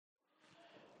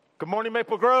Good morning,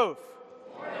 Maple Grove.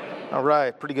 All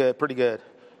right, pretty good, pretty good.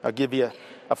 I'll give you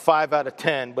a 5 out of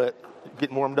 10, but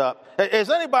getting warmed up. Hey,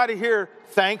 is anybody here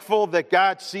thankful that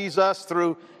God sees us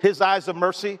through his eyes of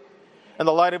mercy and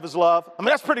the light of his love? I mean,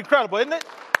 that's pretty incredible, isn't it?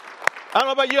 I don't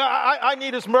know about you. I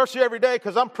need his mercy every day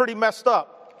because I'm pretty messed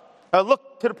up.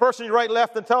 Look to the person you right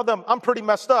left and tell them, I'm pretty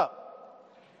messed up.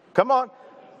 Come on.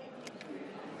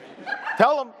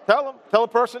 Tell a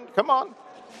person, come on,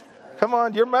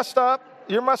 you're messed up.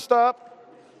 You're messed up,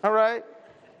 all right?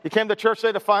 You came to church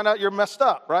today to find out you're messed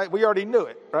up, right? We already knew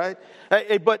it, right?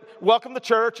 Hey, but welcome to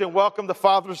church and welcome to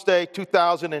Father's Day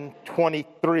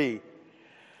 2023. You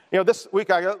know, this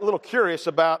week I got a little curious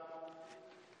about,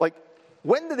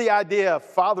 when did the idea of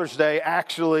Father's Day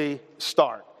actually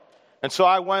start? And so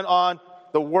I went on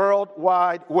the World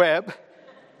Wide Web,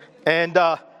 and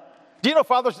do you know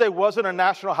Father's Day wasn't a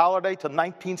national holiday till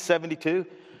 1972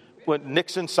 when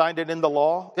Nixon signed it into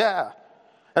law? Yeah.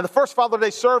 And the first Father's Day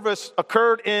service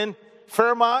occurred in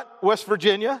Fairmont, West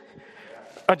Virginia,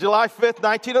 on July 5th,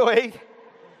 1908.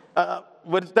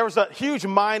 There was a huge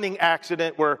mining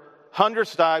accident where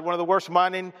hundreds died, one of the worst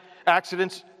mining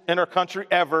accidents in our country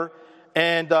ever.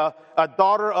 And a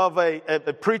daughter of a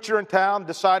preacher in town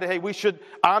decided, hey, we should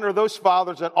honor those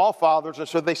fathers and all fathers. And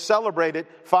so they celebrated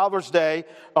Father's Day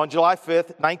on July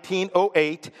 5th,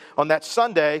 1908, on that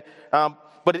Sunday.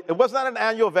 But it was not an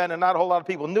annual event, and not a whole lot of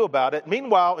people knew about it.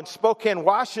 Meanwhile, in Spokane,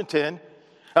 Washington,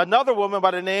 another woman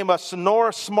by the name of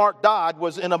Sonora Smart Dodd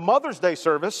was in a Mother's Day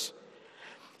service,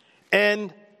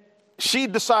 and she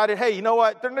decided, hey, you know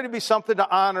what? There needs to be something to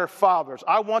honor fathers.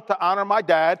 I want to honor my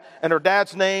dad, and her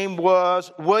dad's name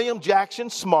was William Jackson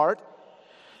Smart.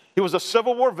 He was a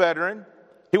Civil War veteran.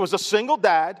 He was a single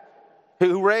dad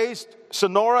who raised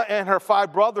Sonora and her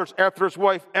 5 brothers after his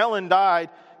wife Ellen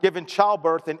died, given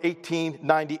childbirth in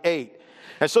 1898.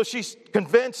 And so she's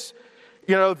convinced,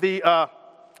 the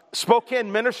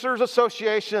Spokane Ministers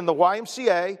Association and the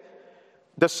YMCA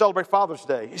to celebrate Father's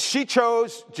Day. She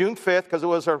chose June 5th because it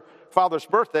was her father's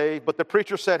birthday, but the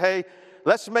preacher said, hey,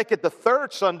 let's make it the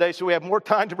third Sunday so we have more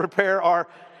time to prepare our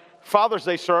Father's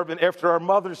Day sermon after our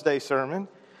Mother's Day sermon.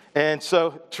 And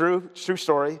so, true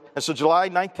story. And so July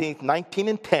 19th,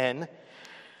 1910,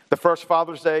 the first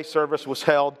Father's Day service was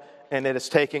held, and it is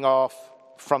taking off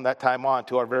from that time on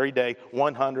to our very day,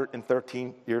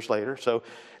 113 years later. So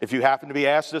if you happen to be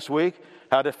asked this week,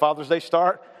 how did Father's Day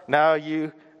start? Now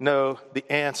you know the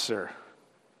answer.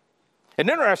 And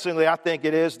interestingly, I think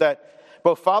it is that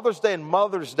both Father's Day and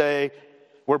Mother's Day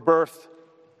were birthed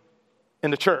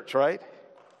in the church, right?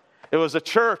 It was the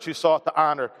church who sought to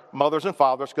honor mothers and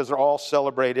fathers because they're all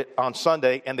celebrated on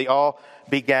Sunday, and they all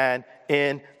began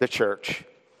in the church.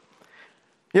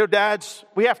 You know, dads,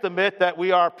 we have to admit that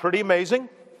we are pretty amazing.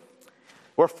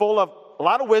 We're full of a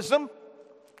lot of wisdom,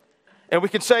 and we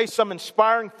can say some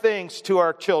inspiring things to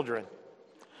our children.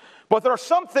 But there are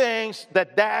some things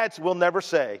that dads will never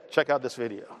say. Check out this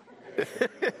video.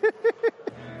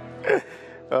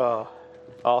 Oh,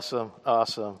 awesome.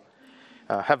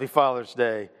 Happy Father's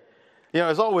Day. You know,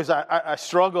 as always, I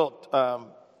struggled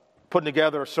putting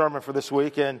together a sermon for this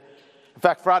week. And in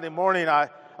fact, Friday morning, I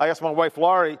asked my wife,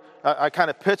 Laurie, I kind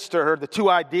of pitched to her the 2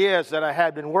 ideas that I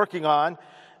had been working on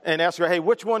and asked her, hey,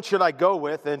 which one should I go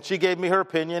with? And she gave me her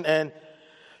opinion. And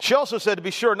she also said to be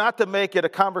sure not to make it a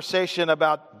conversation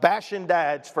about bashing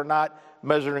dads for not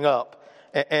measuring up.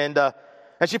 And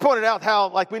she pointed out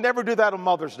how, we never do that on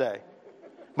Mother's Day.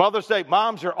 Mother's Day,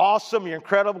 moms, you're awesome, you're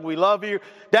incredible, we love you.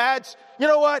 Dads, you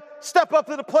know what? Step up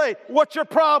to the plate. What's your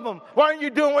problem? Why aren't you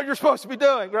doing what you're supposed to be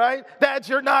doing, right? Dads,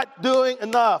 you're not doing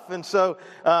enough. And so,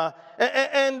 let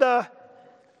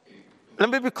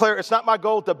me be clear, it's not my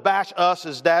goal to bash us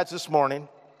as dads this morning,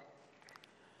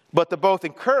 but to both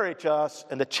encourage us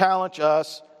and to challenge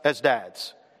us as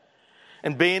dads.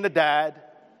 And being a dad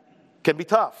can be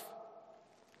tough.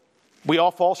 We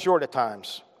all fall short at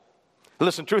times.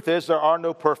 Listen, truth is, there are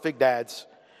no perfect dads.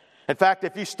 In fact,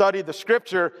 if you study the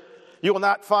scripture, you will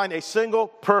not find a single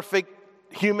perfect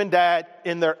human dad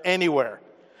in there anywhere.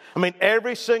 I mean,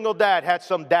 every single dad had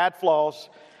some dad flaws,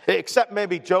 except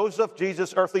maybe Joseph,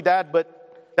 Jesus' earthly dad,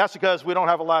 but that's because we don't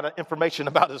have a lot of information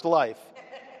about his life.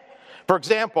 For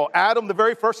example, Adam, the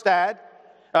very first dad,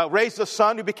 raised a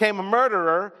son who became a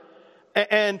murderer,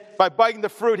 and by biting the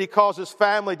fruit, he caused his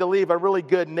family to leave a really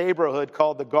good neighborhood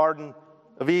called the Garden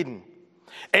of Eden.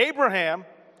 Abraham,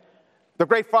 the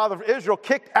great father of Israel,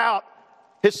 kicked out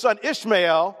his son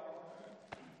Ishmael,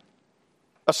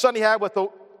 a son he had with a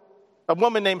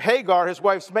woman named Hagar, his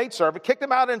wife's maidservant, kicked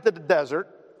him out into the desert.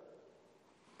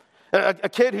 A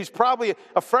kid who's probably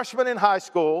a freshman in high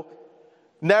school,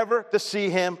 never to see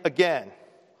him again.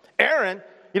 Aaron,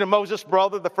 Moses'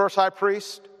 brother, the first high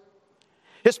priest?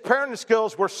 His parenting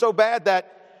skills were so bad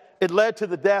that it led to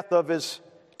the death of his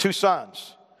two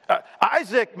sons.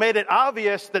 Isaac made it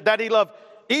obvious that he loved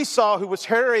Esau, who was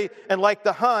hairy and liked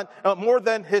to hunt, more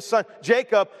than his son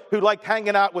Jacob, who liked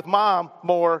hanging out with mom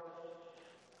more.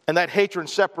 And that hatred and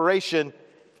separation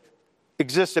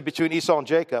existed between Esau and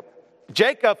Jacob.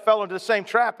 Jacob fell into the same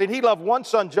trap, and he loved one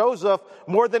son, Joseph,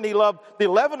 more than he loved the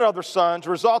 11 other sons,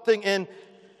 resulting in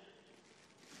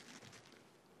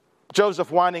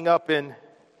Joseph winding up in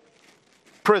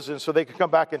prison so they could come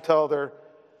back and tell their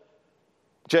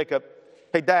Jacob,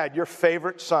 hey, Dad, your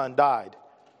favorite son died.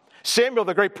 Samuel,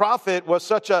 the great prophet, was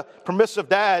such a permissive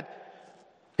dad.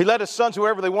 He let his sons do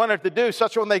whatever they wanted to do,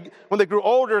 such that when they grew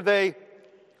older, they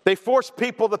forced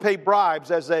people to pay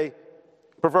bribes as they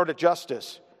perverted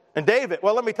justice. And David,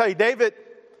 well, let me tell you, David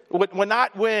would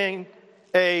not win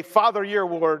a Father Year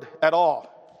Award at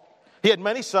all. He had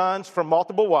many sons from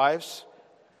multiple wives.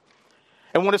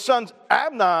 And when his son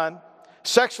Amnon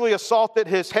sexually assaulted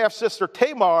his half-sister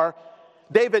Tamar,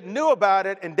 David knew about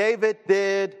it, and David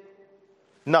did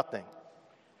nothing.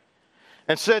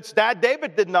 And since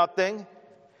David did nothing,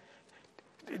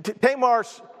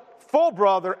 Tamar's full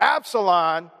brother,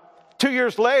 Absalom, 2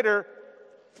 years later,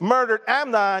 murdered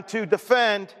Amnon to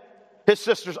defend his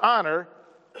sister's honor.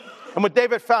 And when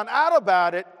David found out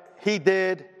about it, he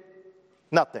did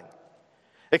nothing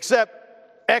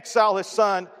except exile his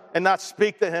son and not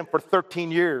speak to him for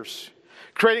 13 years,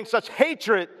 creating such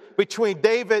hatred between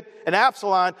David and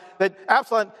Absalom that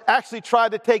Absalom actually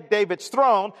tried to take David's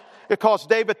throne. It caused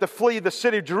David to flee the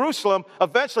city of Jerusalem.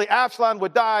 Eventually, Absalom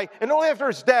would die, and only after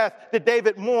his death did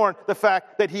David mourn the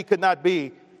fact that he could not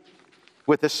be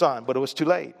with his son, but it was too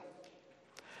late.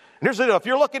 And here's the deal. If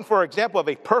you're looking for an example of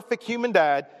a perfect human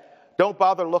dad, don't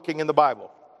bother looking in the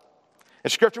Bible. In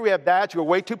Scripture, we have dads who are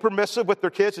way too permissive with their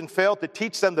kids and fail to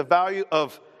teach them the value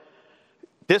of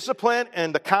discipline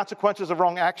and the consequences of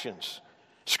wrong actions.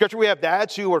 In Scripture, we have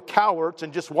dads who are cowards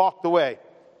and just walked away,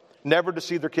 never to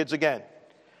see their kids again.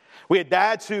 We had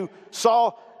dads who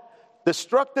saw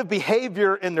destructive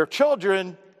behavior in their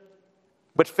children,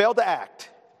 but failed to act,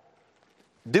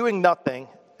 doing nothing,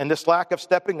 and this lack of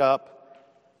stepping up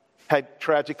had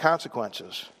tragic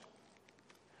consequences.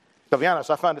 To be honest,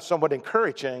 I find it somewhat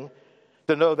encouraging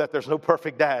to know that there's no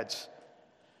perfect dads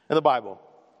in the Bible.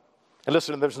 And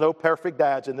listen, there's no perfect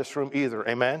dads in this room either.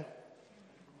 Amen?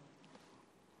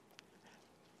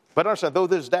 But understand, though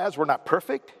those dads were not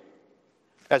perfect,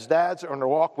 as dads on their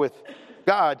walk with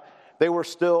God, they were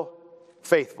still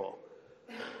faithful.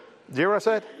 Do you hear what I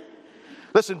said?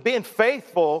 Listen, being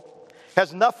faithful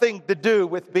has nothing to do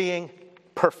with being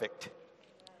perfect.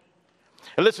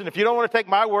 And listen, if you don't want to take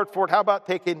my word for it, how about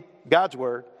taking God's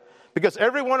word? Because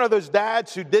every one of those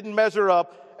dads who didn't measure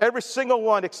up, every single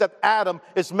one except Adam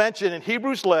is mentioned in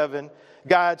Hebrews 11,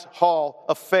 God's hall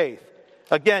of faith.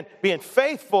 Again, being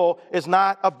faithful is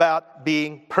not about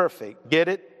being perfect. Get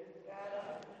it?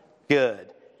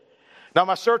 Good. Now,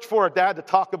 my search for a dad to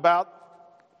talk about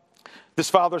this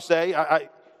Father's Day,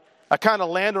 I kind of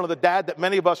landed on the dad that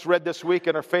many of us read this week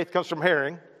in Our Faith Comes From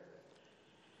Hearing.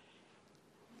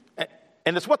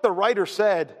 And it's what the writer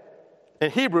said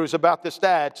in Hebrews about this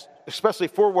dad, especially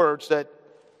 4 words that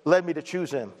led me to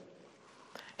choose him.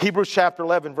 Hebrews chapter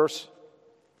 11, verse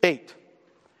 8.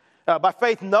 By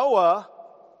faith, Noah,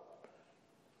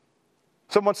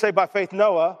 someone say, by faith,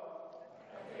 Noah,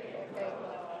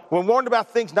 when warned about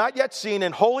things not yet seen,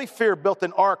 in holy fear built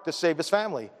an ark to save his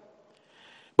family.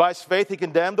 By his faith, he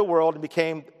condemned the world and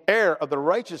became heir of the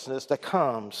righteousness that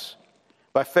comes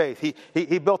by faith.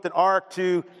 He built an ark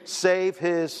to save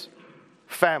his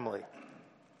family.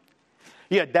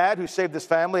 Yeah, dad who saved his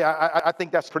family, I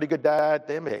think that's a pretty good dad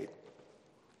to imitate.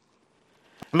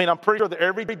 I mean, I'm pretty sure that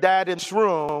every dad in this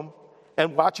room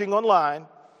and watching online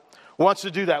wants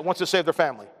to do that, wants to save their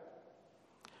family.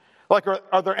 Like,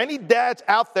 are there any dads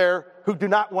out there who do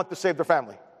not want to save their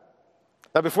family?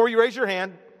 Now, before you raise your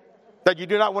hand that you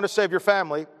do not want to save your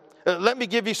family, let me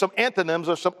give you some antonyms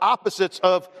or some opposites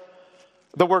of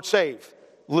the word save.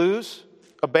 Lose,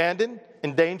 abandon,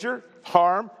 endanger,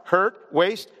 harm, hurt,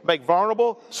 waste, make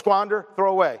vulnerable, squander,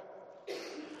 throw away.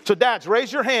 So dads,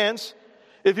 raise your hands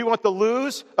if you want to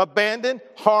lose, abandon,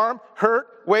 harm, hurt,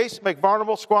 waste, make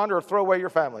vulnerable, squander, or throw away your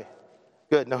family.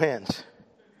 Good, no hands.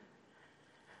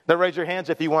 Now raise your hands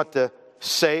if you want to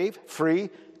save, free,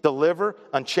 deliver,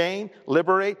 unchain,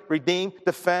 liberate, redeem,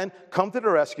 defend, come to the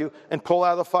rescue, and pull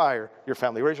out of the fire your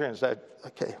family. Raise your hands.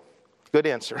 Okay, good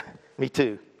answer. Me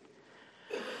too.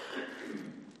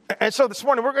 And so this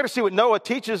morning we're going to see what Noah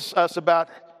teaches us about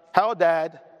how a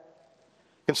dad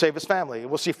can save his family.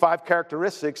 We'll see 5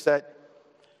 characteristics that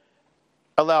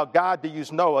allowed God to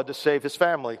use Noah to save his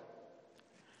family.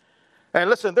 And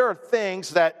listen,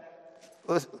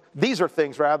 these are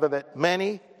things that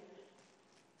many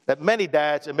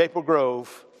dads in Maple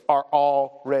Grove are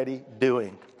already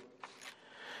doing.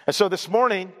 And so this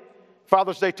morning,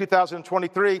 Father's Day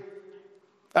 2023,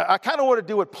 I kind of want to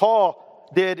do what Paul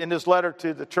did in his letter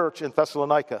to the church in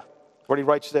Thessalonica, where he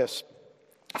writes this: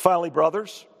 "Finally,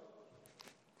 brothers,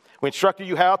 we instructed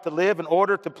you how to live in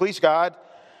order to please God,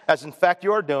 as in fact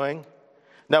you are doing.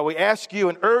 Now we ask you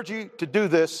and urge you to do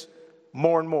this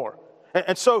more and more."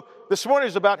 And so this morning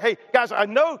is about, hey, guys, I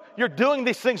know you're doing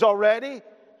these things already,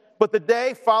 but the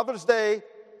day, Father's Day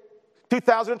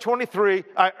 2023,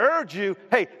 I urge you,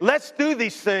 hey, let's do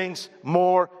these things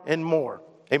more and more.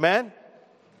 Amen?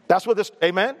 That's what this,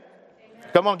 amen?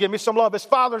 Come on, give me some love. It's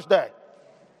Father's Day.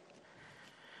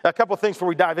 A couple of things before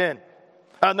we dive in.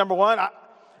 Number one,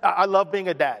 I love being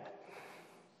a dad.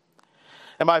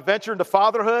 And my venture into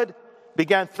fatherhood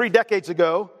began 3 decades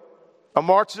ago, on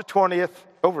March the 20th,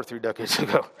 over 3 decades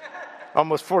ago,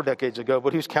 almost 4 decades ago,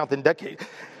 but who's counting decades?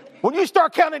 When you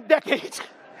start counting decades,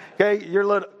 okay,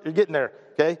 you're getting there,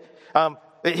 okay?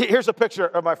 Here's a picture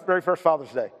of my very first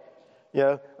Father's Day.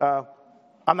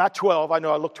 I'm not 12. I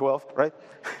know I look 12, right?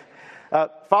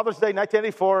 Father's Day,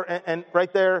 1984, and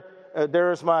right there,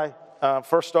 there is my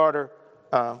first daughter,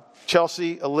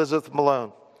 Chelsea Elizabeth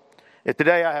Malone. And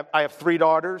today I have 3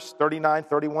 daughters, 39,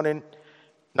 31, and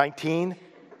 19.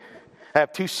 I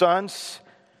have 2 sons,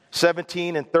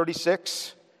 17 and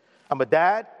 36. I'm a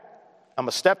dad. I'm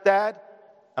a stepdad.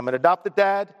 I'm an adopted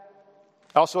dad.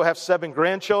 I also have 7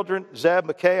 grandchildren: Zeb,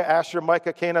 Micaiah, Asher,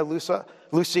 Micah, Cana,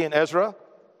 Lucy, and Ezra.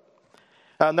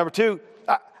 Number 2,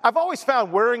 I've always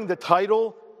found wearing the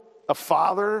title of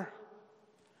father,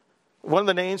 one of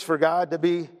the names for God, to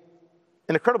be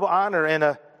an incredible honor and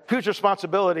a huge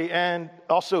responsibility, and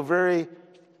also very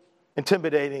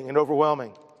intimidating and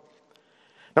overwhelming.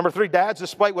 Number 3, dads,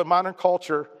 despite what modern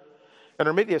culture and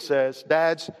our media says,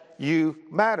 dads, you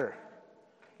matter.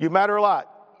 You matter a lot.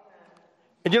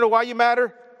 And you know why you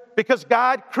matter? Because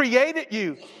God created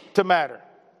you to matter.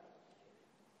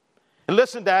 And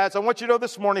listen, dads, I want you to know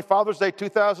this morning, Father's Day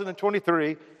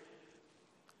 2023,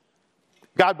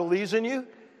 God believes in you.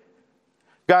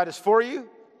 God is for you.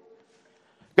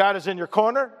 God is in your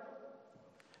corner.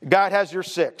 God has your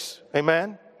 6.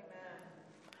 Amen?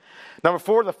 Number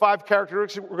 4, the 5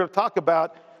 characteristics we're going to talk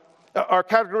about are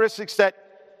characteristics that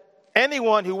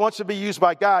anyone who wants to be used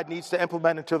by God needs to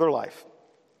implement into their life.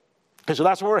 And so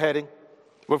that's where we're heading.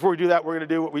 Before we do that, we're going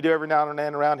to do what we do every now and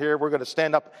then around here. We're going to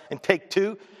stand up and take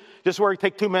 2. Just where we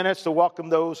take 2 minutes to welcome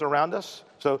those around us.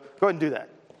 So go ahead and do that.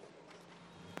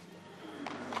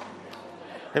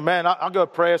 Amen. I'll go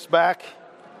pray us back.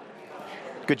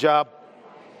 Good job.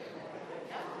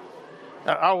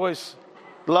 I always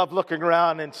love looking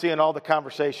around and seeing all the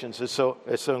conversations. It's so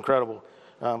incredible.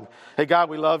 Hey, God,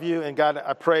 we love you. And God,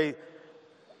 I pray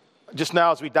just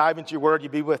now as we dive into your word, you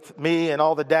be with me and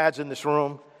all the dads in this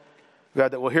room,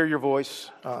 God, that will hear your voice.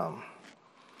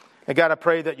 And God, I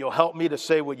pray that you'll help me to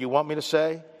say what you want me to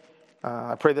say.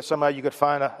 I pray that somehow you could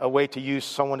find a way to use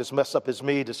someone as messed up as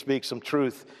me to speak some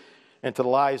truth into the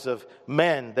lives of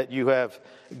men that you have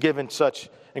given such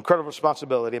incredible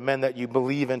responsibility, and men that you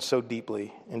believe in so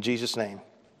deeply. In Jesus' name,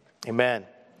 amen.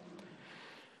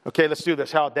 Okay, let's do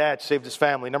this. How a dad saved his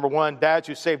family. Number 1, dads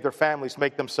who save their families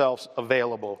make themselves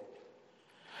available.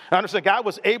 I understand God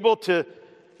was able to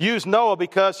use Noah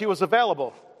because he was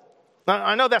available. Now,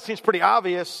 I know that seems pretty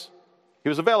obvious. He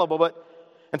was available, but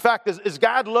in fact, as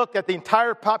God looked at the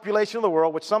entire population of the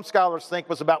world, which some scholars think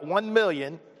was about 1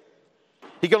 million,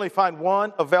 he could only find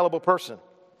one available person.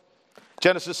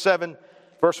 Genesis 7,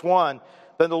 verse 1,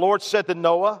 then the Lord said to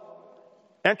Noah,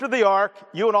 enter the ark,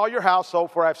 you and all your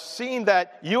household, for I've seen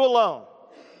that you alone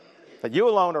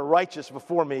are righteous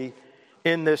before me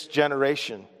in this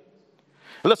generation.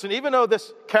 Listen, even though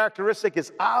this characteristic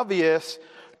is obvious,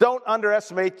 don't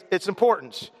underestimate its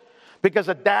importance. Because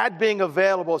a dad being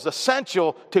available is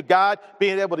essential to God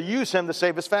being able to use him to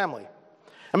save his family.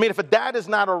 I mean, if a dad is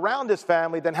not around his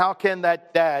family, then how can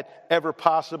that dad ever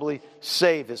possibly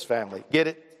save his family? Get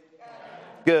it?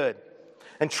 Good.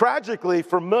 And tragically,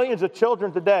 for millions of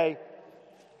children today,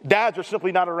 dads are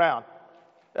simply not around.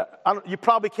 You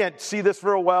probably can't see this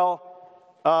very well.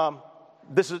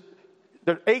 There's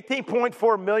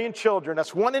 18.4 million children.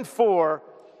 That's 1 in 4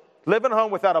 live at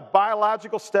home without a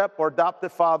biological step or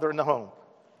adoptive father in the home.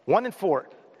 1 in 4.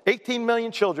 18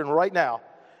 million children right now.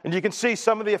 And you can see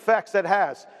some of the effects that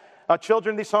has.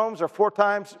 Children in these homes are 4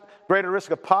 times greater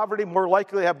risk of poverty, more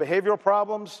likely to have behavioral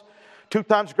problems, 2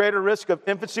 times greater risk of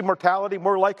infancy mortality,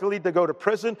 more likely to go to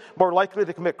prison, more likely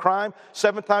to commit crime,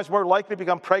 7 times more likely to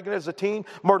become pregnant as a teen,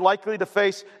 more likely to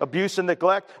face abuse and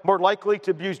neglect, more likely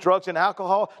to abuse drugs and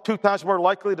alcohol, 2 times more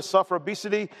likely to suffer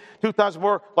obesity, 2 times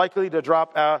more likely to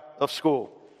drop out of school,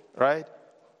 right?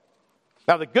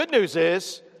 Now, the good news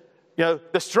is,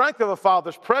 the strength of a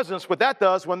father's presence, what that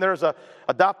does when there's a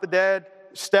adopted dad,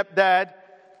 stepdad,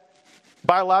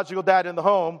 biological dad in the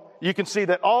home, you can see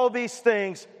that all these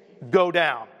things go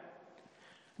down.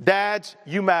 Dads,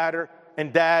 you matter,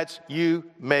 and dads, you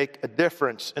make a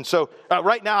difference. And so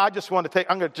right now, I'm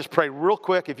going to just pray real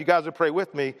quick, if you guys would pray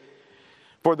with me,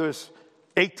 for those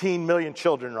 18 million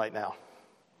children right now.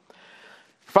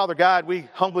 Father God, we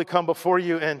humbly come before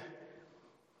you, and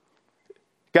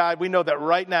God, we know that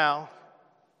right now,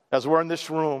 as we're in this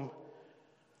room,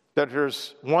 that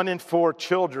there's 1 in 4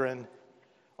 children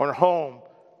in a home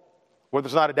where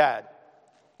there's not a dad.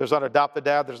 There's not an adopted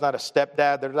dad. There's not a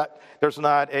stepdad. There's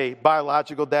not a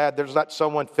biological dad. There's not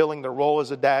someone filling the role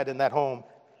as a dad in that home.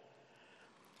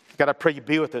 God, I pray you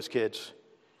be with those kids.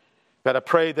 God, I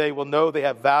pray they will know they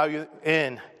have value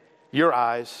in your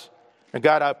eyes. And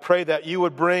God, I pray that you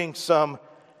would bring some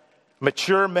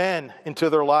mature men into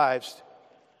their lives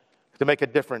to make a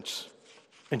difference.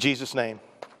 In Jesus' name,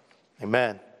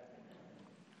 amen.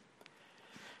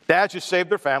 Dads who save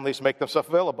their families make themselves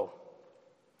available.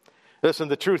 Listen,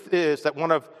 the truth is that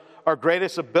one of our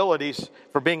greatest abilities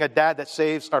for being a dad that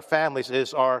saves our families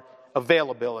is our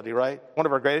availability, right? One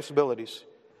of our greatest abilities.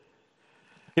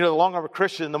 The longer I'm a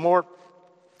Christian, the more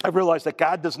I realize that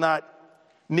God does not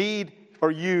need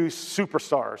or use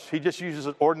superstars. He just uses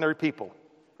ordinary people,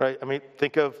 right? I mean,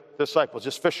 think of disciples,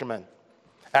 just fishermen.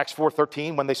 Acts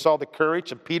 4:13, when they saw the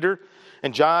courage of Peter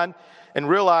and John and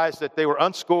realized that they were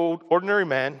unschooled, ordinary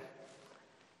men,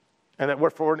 and that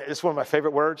word for ordinary, it's one of my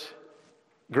favorite words,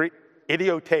 Greek,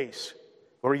 idiotes,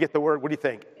 where you get the word, what do you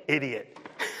think? Idiot.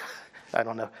 I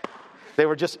don't know. They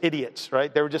were just idiots,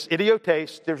 right? They were just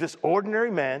idiotes. They were just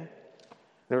ordinary men.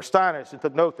 They were astonished and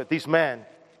took note that these men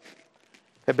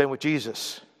had been with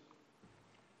Jesus.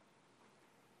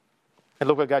 And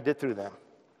look what God did through them.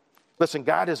 Listen,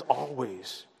 God has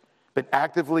always been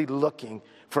actively looking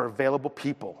for available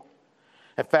people.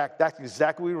 In fact, that's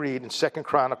exactly what we read in 2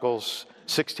 Chronicles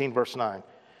 16, verse 9.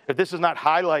 If this is not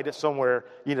highlighted somewhere,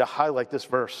 you need to highlight this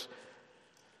verse.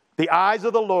 The eyes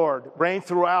of the Lord reign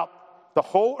throughout the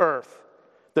whole earth,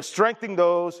 to strengthen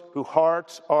those whose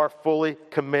hearts are fully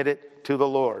committed to the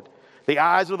Lord. The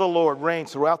eyes of the Lord reign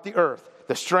throughout the earth,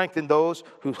 to strengthen those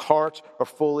whose hearts are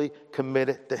fully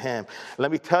committed to Him.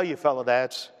 Let me tell you, fellow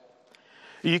dads,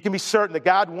 you can be certain that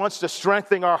God wants to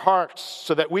strengthen our hearts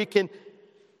so that we can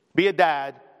be a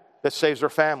dad that saves our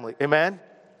family. Amen?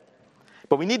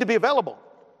 But we need to be available.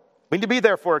 We need to be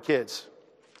there for our kids.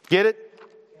 Get it?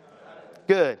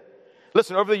 Good.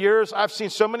 Listen, over the years, I've seen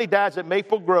so many dads at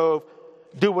Maple Grove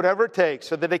do whatever it takes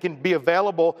so that they can be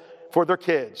available for their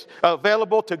kids,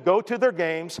 available to go to their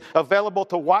games, available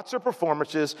to watch their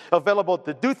performances, available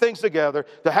to do things together,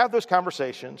 to have those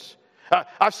conversations.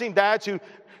 I've seen dads who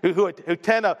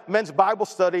attend a men's Bible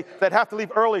study that have to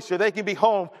leave early so they can be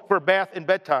home for a bath and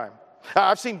bedtime.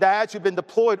 I've seen dads who've been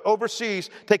deployed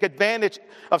overseas take advantage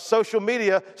of social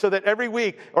media so that every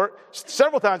week or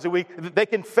several times a week they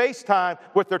can FaceTime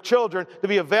with their children to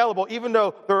be available even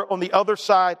though they're on the other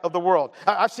side of the world.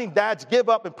 I've seen dads give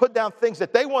up and put down things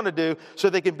that they want to do so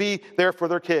they can be there for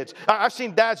their kids. I've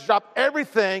seen dads drop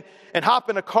everything and hop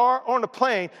in a car or on a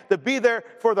plane to be there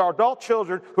for their adult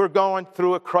children who are going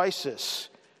through a crisis.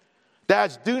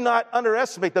 Dads, do not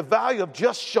underestimate the value of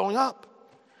just showing up.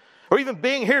 Or even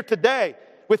being here today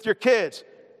with your kids.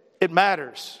 It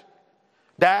matters.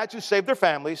 Dads who save their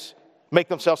families make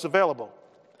themselves available.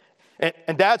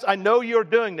 And dads, I know you're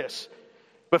doing this.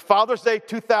 But Father's Day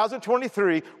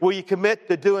 2023, will you commit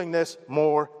to doing this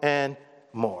more and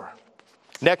more?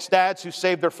 Next, dads who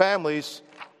save their families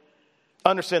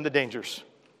understand the dangers.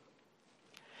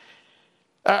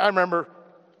 I remember,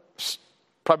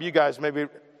 probably you guys maybe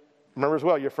remember as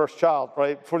well, your first child,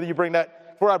 right?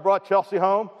 Before I brought Chelsea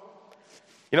home,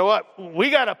 you know what? We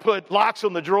got to put locks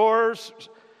on the drawers.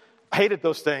 I hated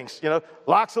those things,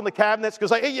 locks on the cabinets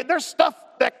because there's stuff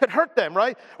that could hurt them,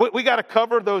 right? We got to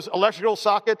cover those electrical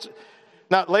sockets.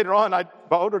 Now, later on, my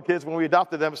older kids, when we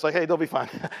adopted them, it's like, hey, they'll be fine.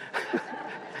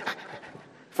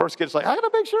 First kid's like, I got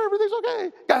to make sure everything's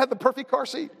okay. Got to have the perfect car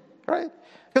seat, right?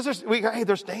 Because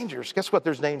there's dangers. Guess what?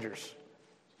 There's dangers.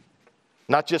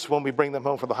 Not just when we bring them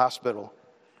home from the hospital.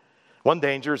 One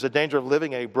danger is the danger of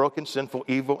living in a broken, sinful,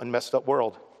 evil, and messed up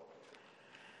world.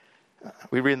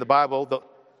 We read in the Bible,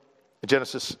 beginning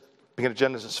of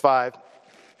Genesis 5,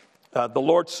 the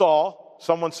Lord saw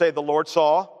Someone say, the Lord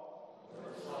saw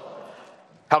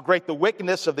how great the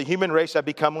wickedness of the human race had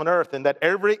become on earth, and that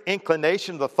every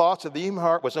inclination of the thoughts of the human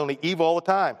heart was only evil all the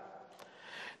time.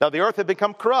 Now the earth had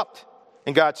become corrupt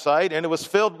in God's sight, and it was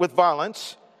filled with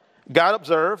violence. God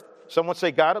observed, someone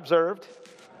say, God observed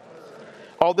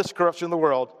all this corruption in the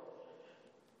world,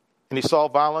 and he saw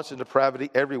violence and depravity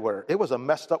everywhere. It was a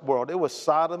messed up world. It was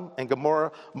Sodom and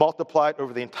Gomorrah multiplied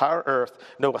over the entire earth.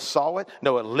 Noah saw it.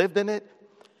 Noah lived in it,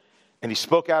 and he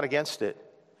spoke out against it.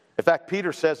 In fact,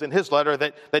 Peter says in his letter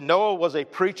that Noah was a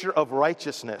preacher of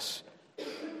righteousness.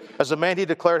 As a man, he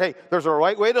declared, hey, there's a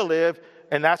right way to live,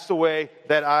 and that's the way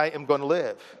that I am going to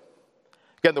live.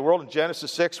 Again, the world in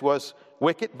Genesis 6 was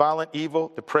wicked, violent,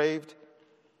 evil, depraved.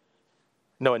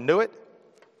 Noah knew it,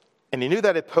 and he knew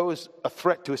that it posed a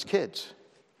threat to his kids.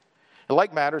 In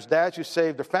like matters, dads who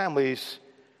saved their families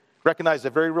recognized the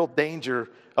very real danger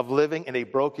of living in a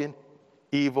broken,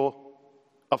 evil,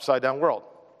 upside-down world.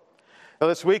 Now,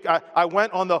 this week, I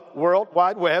went on the World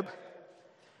Wide Web,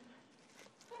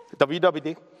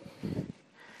 WWD,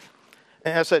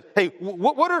 and I said, hey,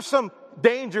 what are some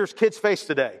dangers kids face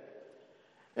today?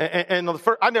 And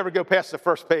I never go past the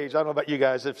first page. I don't know about you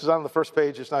guys. If it's on the first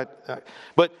page, it's not.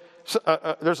 But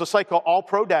there's a site called All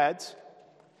Pro Dads,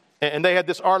 and they had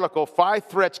this article, 5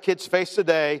 threats kids face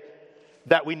today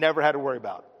that we never had to worry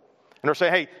about. And they're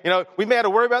saying, hey, we may have to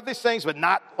worry about these things, but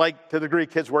not like to the degree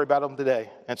kids worry about them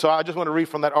today. And so I just want to read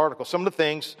from that article some of the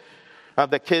things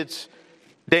that kids,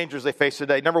 dangers they face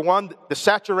today. Number 1, the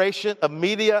saturation of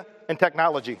media and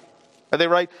technology. They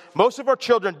write, most of our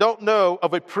children don't know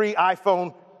of a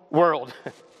pre-iPhone world.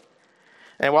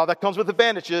 And while that comes with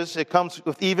advantages, it comes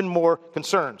with even more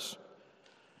concerns.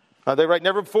 They write,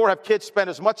 never before have kids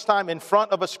spent as much time in front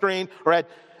of a screen or had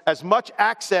as much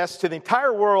access to the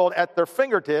entire world at their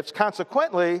fingertips.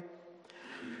 Consequently,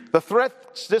 the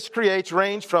threats this creates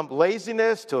range from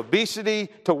laziness to obesity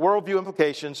to worldview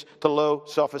implications to low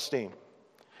self-esteem.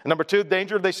 And number 2,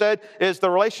 danger, they said, is the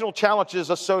relational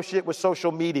challenges associated with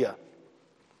social media.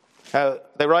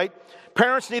 They write,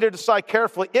 parents need to decide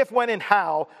carefully if, when, and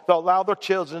how they'll allow their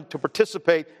children to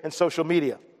participate in social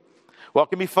media. While it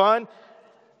can be fun,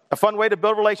 a fun way to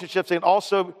build relationships, it can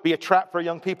also be a trap for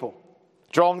young people,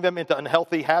 drawing them into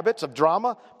unhealthy habits of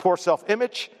drama, poor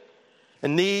self-image,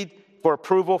 and need for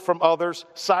approval from others,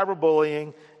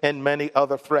 cyberbullying, and many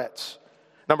other threats.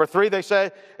 Number 3, they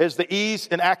say, is the ease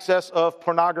and access of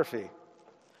pornography.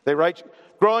 They write,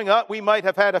 growing up, we might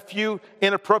have had a few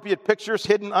inappropriate pictures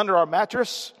hidden under our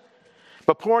mattress,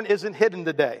 but porn isn't hidden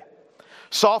today.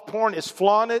 Soft porn is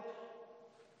flaunted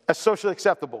as socially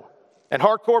acceptable, and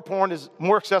hardcore porn is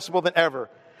more accessible than ever.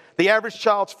 The average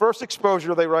child's first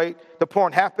exposure, they write, to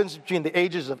porn happens between the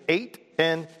ages of 8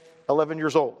 and 11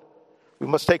 years old. We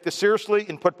must take this seriously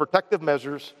and put protective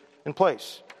measures in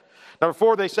place. Number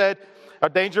 4, they said, a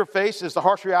danger faced is the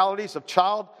harsh realities of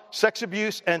child sex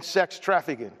abuse and sex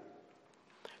trafficking.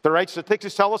 The right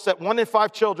statistics tell us that 1 in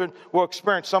 5 children will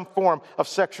experience some form of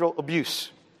sexual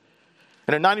abuse.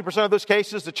 And in 90% of those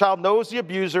cases, the child knows the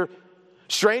abuser.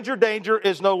 Stranger danger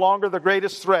is no longer the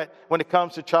greatest threat when it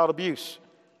comes to child abuse.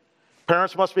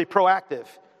 Parents must be proactive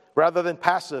rather than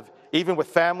passive, even with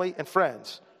family and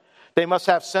friends. They must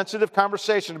have sensitive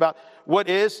conversation about what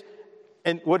is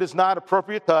and what is not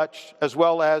appropriate touch, as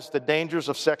well as the dangers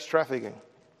of sex trafficking.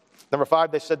 Number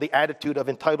 5, they said the attitude of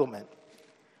entitlement.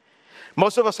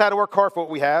 Most of us had to work hard for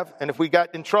what we have, and if we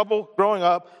got in trouble growing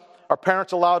up, our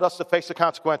parents allowed us to face the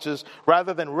consequences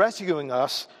rather than rescuing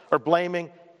us or blaming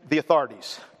the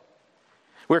authorities.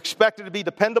 We were expected to be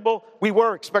dependable,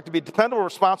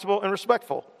 responsible, and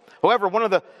respectful. However, one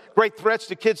of the great threats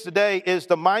to kids today is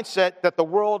the mindset that the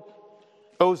world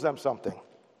owes them something.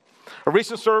 A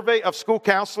recent survey of school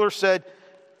counselors said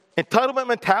entitlement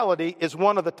mentality is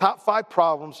one of the top 5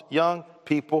 problems young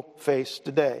people face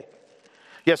today.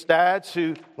 Yes, dads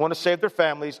who want to save their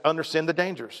families understand the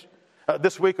dangers.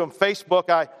 This week on Facebook,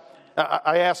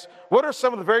 I asked, what are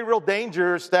some of the very real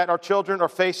dangers that our children are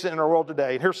facing in our world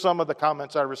today? And here's some of the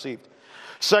comments I received.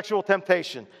 Sexual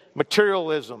temptation,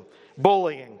 materialism,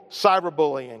 bullying,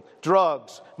 cyberbullying,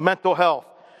 drugs, mental health.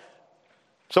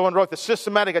 Someone wrote the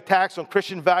systematic attacks on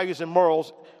Christian values and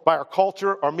morals by our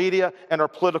culture, our media, and our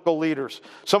political leaders.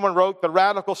 Someone wrote the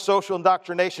radical social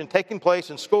indoctrination taking place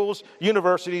in schools,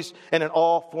 universities, and in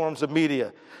all forms of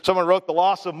media. Someone wrote the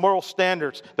loss of moral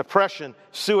standards, depression,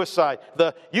 suicide,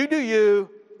 the you do you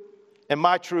and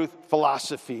my truth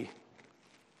philosophy.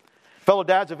 Fellow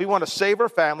dads, if we want to save our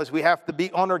families, we have to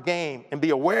be on our game and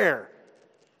be aware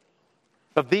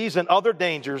of these and other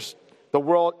dangers the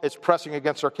world is pressing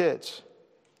against our kids.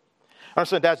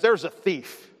 Understand, dads, there's a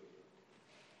thief.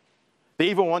 The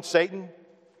evil one, Satan,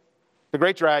 the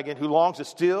great dragon who longs to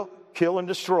steal, kill, and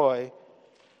destroy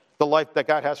the life that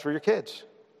God has for your kids.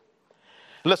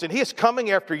 Listen, he is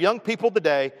coming after young people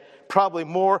today probably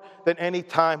more than any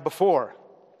time before.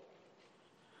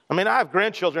 I mean, I have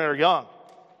grandchildren that are young.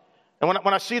 And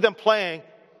when I see them playing,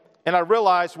 and I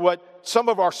realize what some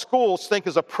of our schools think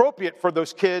is appropriate for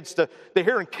those kids to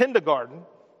hear in kindergarten.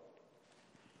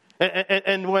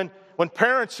 And when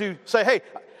parents who say, hey,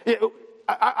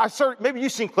 maybe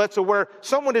you've seen clips of where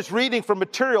someone is reading from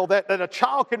material that a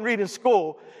child can read in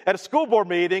school at a school board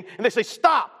meeting, and they say,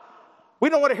 stop. We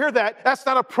don't want to hear that. That's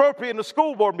not appropriate in a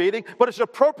school board meeting, but it's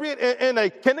appropriate in a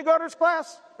kindergartner's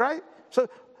class, right? So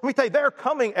let me tell you, they're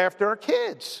coming after our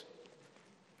kids.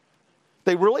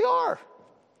 They really are.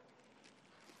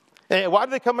 And why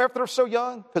do they come after them so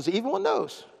young? Because the evil one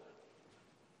knows.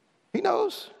 He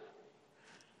knows.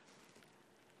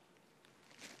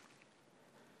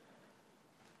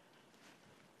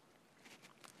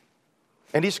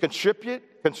 And he's conscripted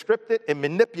and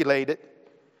manipulated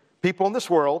people in this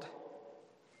world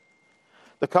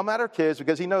to come at our kids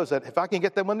because he knows that if I can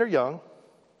get them when they're young,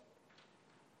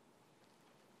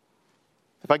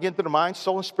 if I get into their mind,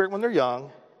 soul, and spirit when they're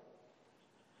young,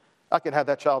 I can have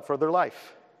that child for their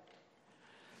life.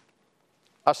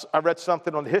 I read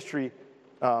something on the History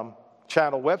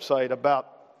Channel website about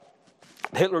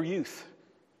Hitler Youth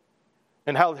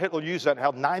and how Hitler used that, and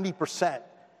how 90%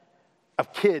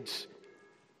 of kids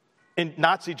in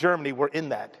Nazi Germany were in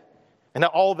that. And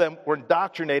that all of them were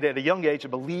indoctrinated at a young age to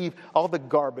believe all the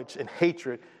garbage and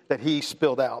hatred that he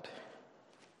spilled out.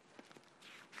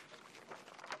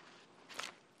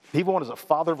 The evil one is a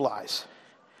father of lies,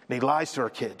 and he lies to our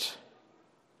kids.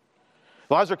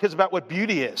 He lies to our kids about what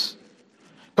beauty is,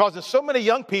 causing so many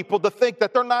young people to think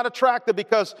that they're not attractive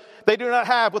because they do not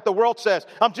have what the world says.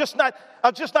 I'm just not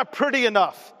pretty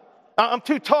enough. I'm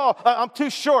too tall. I'm too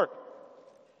short.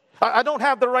 I don't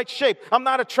have the right shape. I'm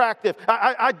not attractive.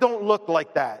 I don't look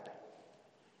like that.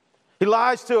 He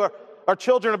lies to our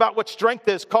children about what strength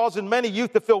is, causing many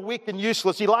youth to feel weak and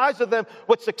useless. He lies to them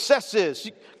what success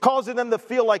is, causing them to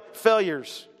feel like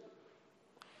failures.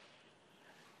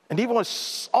 And evil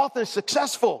is often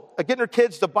successful at getting their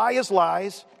kids to buy his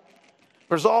lies.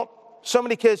 Result, so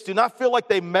many kids do not feel like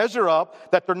they measure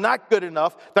up, that they're not good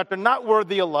enough, that they're not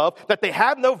worthy of love, that they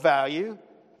have no value.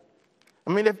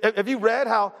 I mean, have you read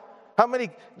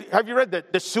have you read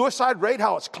the suicide rate,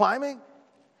 how it's climbing?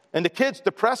 And the kids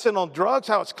depressing on drugs,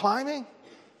 how it's climbing?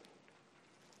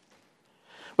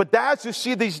 But dads who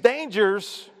see these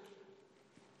dangers,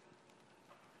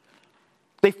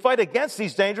 they fight against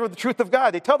these dangers with the truth of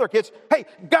God. They tell their kids, hey,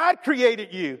 God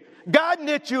created you. God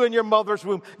knit you in your mother's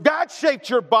womb. God shaped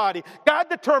your body. God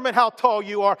determined how tall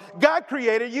you are. God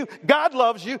created you. God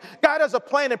loves you. God has a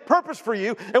plan and purpose for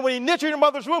you. And when he knit you in your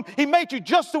mother's womb, he made you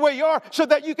just the way you are so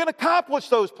that you can accomplish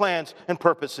those plans and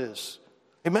purposes.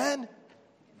 Amen?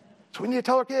 So we need to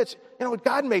tell our kids,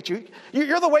 God made you.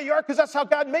 You're the way you are because that's how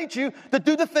God made you, to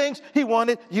do the things he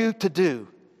wanted you to do.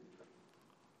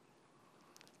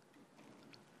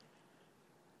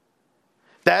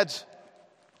 Dads,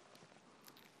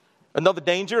 another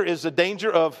danger is the danger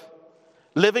of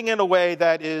living in a way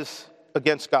that is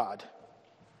against God.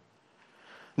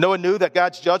 Noah knew that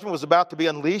God's judgment was about to be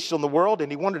unleashed on the world, and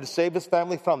he wanted to save his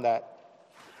family from that.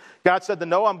 God said to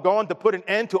Noah, I'm going to put an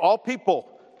end to all people,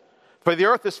 for the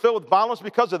earth is filled with violence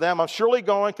because of them. I'm surely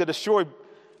going to destroy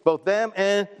both them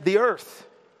and the earth.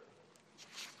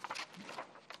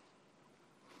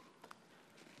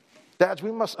 Dads,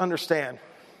 we must understand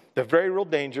the very real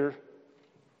danger,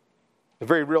 the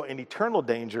very real and eternal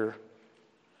danger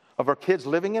of our kids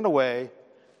living in a way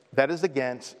that is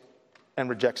against and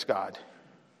rejects God.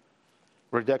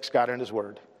 Rejects God and his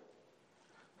word.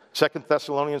 2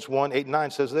 Thessalonians 1, 8 and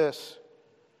 9 says this.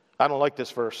 I don't like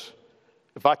this verse.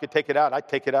 If I could take it out, I'd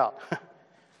take it out.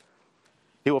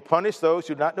 He will punish those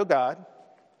who do not know God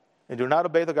and do not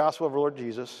obey the gospel of our Lord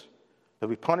Jesus. They'll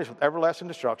be punished with everlasting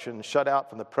destruction and shut out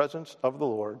from the presence of the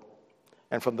Lord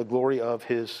and from the glory of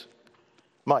his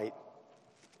might.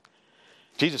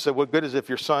 Jesus said, what good is if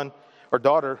your son or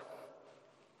daughter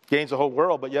gains the whole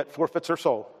world but yet forfeits her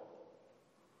soul?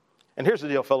 And here's the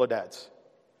deal, fellow dads.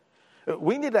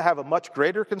 We need to have a much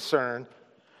greater concern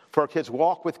for our kids'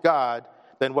 walk with God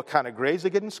than what kind of grades they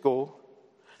get in school,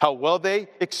 how well they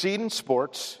exceed in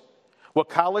sports, what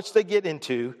college they get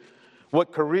into,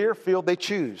 what career field they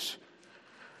choose.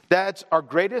 Dads, our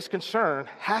greatest concern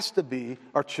has to be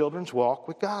our children's walk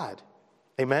with God.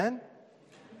 Amen?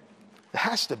 It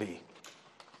has to be.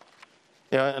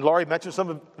 And Laurie mentioned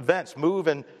some events, Move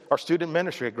and our student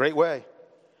ministry, a great way.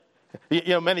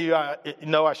 Many of you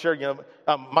know I shared,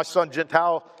 my son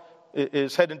Gentile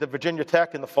is heading to Virginia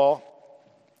Tech in the fall.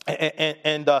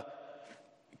 And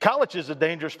college is a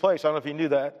dangerous place. I don't know if you knew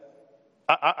that.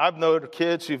 I've known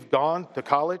kids who've gone to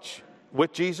college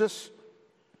with Jesus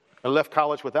and left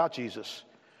college without Jesus.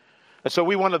 And so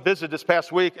we went to visit this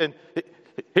past week, and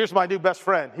here's my new best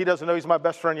friend. He doesn't know he's my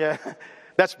best friend yet.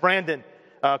 That's Brandon,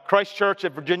 Christ Church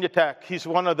at Virginia Tech. He's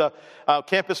one of the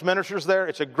campus ministers there.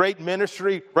 It's a great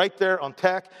ministry right there on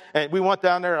Tech. And we went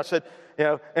down there. I said,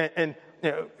 and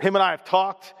him and I have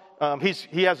talked.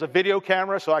 He has a video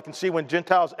camera, so I can see when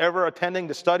Gentiles ever attending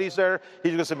the studies there.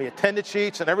 He's going to send me attendance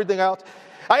sheets and everything else.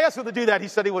 I asked him to do that. He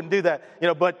said he wouldn't do that.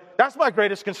 But that's my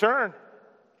greatest concern.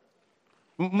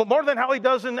 More than how he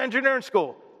does in engineering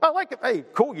school. I like it. Hey,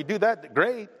 cool, you do that,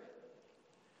 great.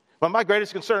 But my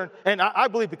greatest concern, and I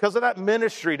believe because of that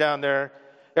ministry down there,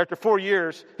 after 4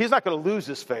 years, he's not going to lose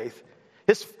his faith.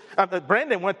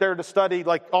 Brandon went there to study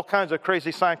like all kinds of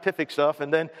crazy scientific stuff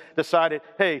and then decided,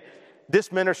 hey,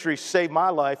 this ministry saved my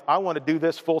life. I want to do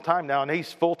this full time now. And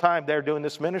he's full time there doing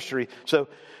this ministry. So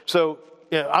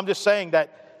I'm just saying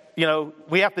that,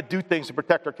 we have to do things to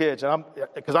protect our kids.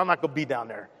 Because I'm not going to be down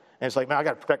there. And it's like, man, I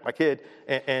got to protect my kid.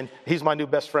 And he's my new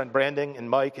best friend, Brandon and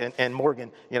Mike and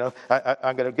Morgan.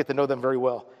 I'm going to get to know them very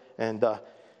well. And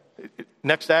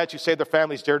next dads who saved their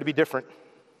families dare to be different.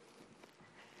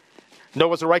 Noah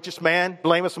was a righteous man,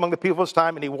 blameless among the people of his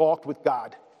time, and he walked with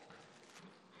God.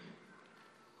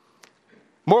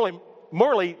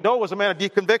 Morally, Noah was a man of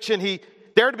deep conviction. He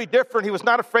dared to be different. He was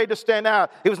not afraid to stand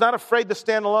out. He was not afraid to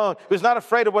stand alone. He was not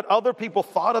afraid of what other people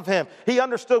thought of him. He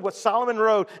understood what Solomon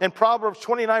wrote in Proverbs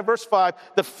 29, verse 5.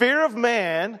 The fear of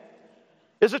man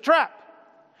is a trap.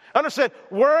 Understand,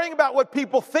 worrying about what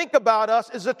people think about us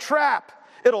is a trap.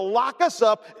 It'll lock us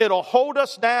up. It'll hold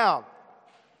us down.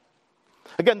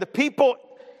 Again, the people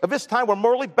of this time were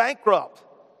morally bankrupt.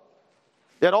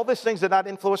 Yet all these things did not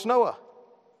influence Noah.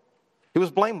 He was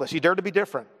blameless. He dared to be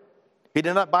different. He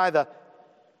did not buy the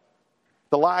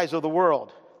lies of the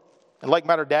world. And like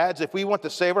matter dads, if we want to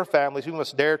save our families, we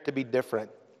must dare to be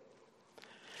different.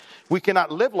 We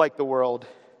cannot live like the world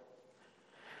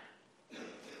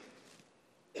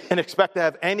and expect to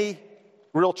have any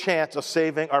real chance of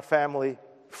saving our family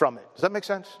from it. Does that make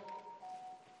sense?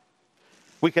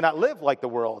 We cannot live like the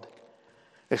world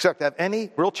and expect to have any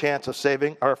real chance of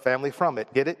saving our family from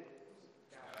it. Get it?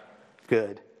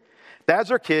 Good.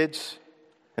 Dads are kids,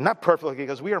 and not perfectly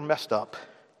because we are messed up.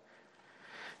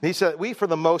 And he said, we, for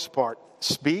the most part,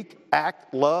 speak,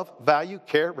 act, love, value,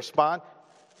 care, respond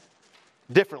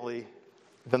differently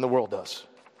than the world does.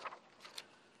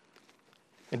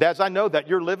 And dads, I know that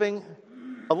you're living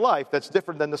a life that's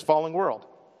different than this fallen world.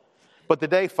 But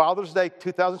today, Father's Day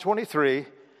 2023,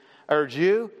 I urge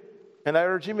you and I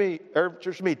urge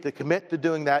me to commit to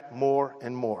doing that more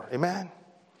and more. Amen?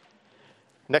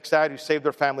 Next dad who saved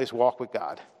their families walk with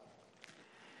God.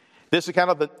 This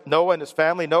account of Noah and his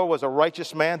family. Noah was a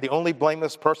righteous man, the only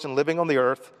blameless person living on the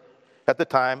earth at the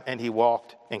time, and he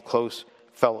walked in close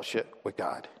fellowship with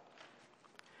God.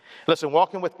 Listen,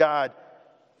 walking with God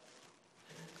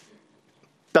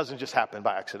doesn't just happen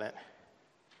by accident.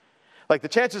 Like the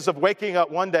chances of waking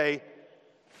up one day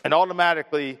and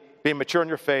automatically being mature in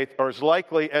your faith are as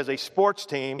likely as a sports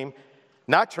team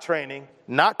not training,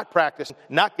 not practicing,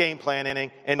 not game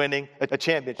planning, and winning a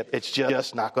championship. It's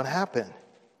just not going to happen.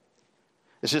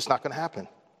 It's just not going to happen.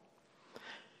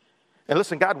 And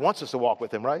listen, God wants us to walk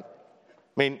with him, right? I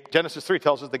mean, Genesis 3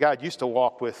 tells us that God used to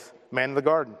walk with man in the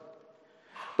garden.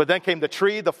 But then came the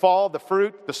tree, the fall, the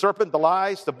fruit, the serpent, the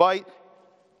lies, the bite.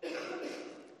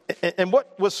 And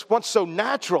what was once so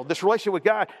natural, this relationship with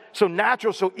God, so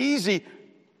natural, so easy,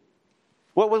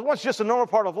 what was once just a normal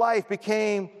part of life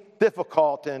became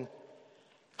difficult and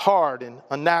hard and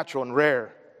unnatural and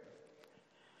rare.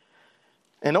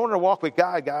 In order to walk with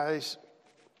God, guys,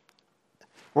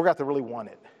 we're going to have to really want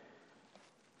it.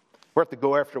 We're going to have to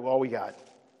go after all we got.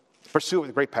 Pursue it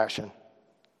with great passion.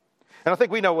 And I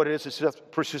think we know what it is to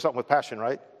just pursue something with passion,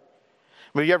 right?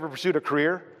 I mean, you ever pursued a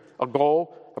career, a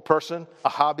goal, a person, a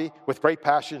hobby with great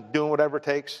passion, doing whatever it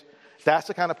takes? That's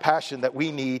the kind of passion that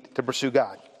we need to pursue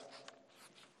God.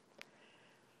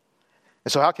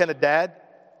 And so how can a dad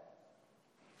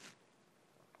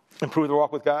improve their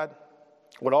walk with God?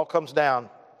 Well, it all comes down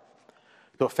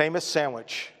to a famous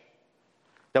sandwich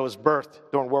that was birthed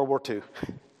during World War II.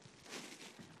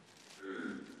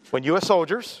 When U.S.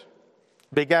 soldiers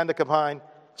began to combine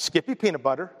Skippy peanut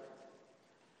butter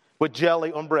with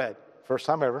jelly on bread. First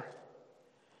time ever.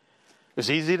 It was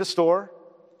easy to store,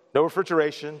 no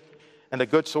refrigeration, and a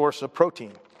good source of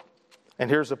protein. And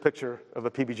here's a picture of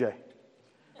a PBJ.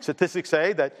 Statistics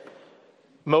say that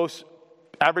most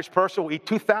average person will eat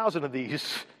 2,000 of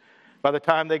these by the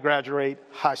time they graduate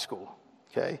high school.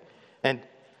 Okay? And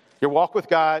Your walk with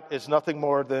God is nothing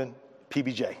more than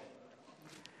PBJ.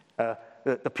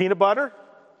 The peanut butter,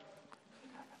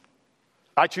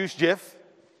 I choose Jif.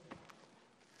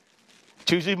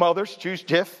 Choosy mothers, choose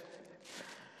Jif.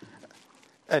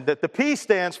 And the P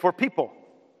stands for people.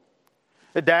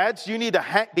 The dads, you need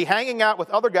to be hanging out with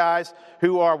other guys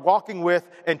who are walking with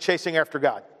and chasing after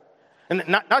God. And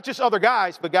not just other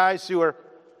guys, but guys who are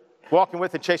walking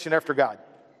with and chasing after God.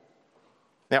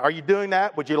 Now, are you doing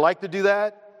that? Would you like to do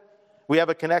that? We have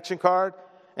a connection card.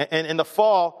 And in the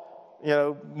fall,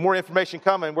 more information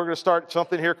coming. We're going to start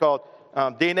something here called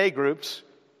DNA groups,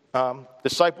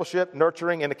 discipleship,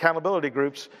 nurturing, and accountability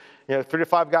groups. 3 to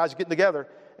 5 guys getting together.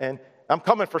 And I'm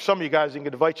coming for some of you guys and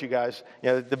can invite you guys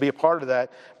to be a part of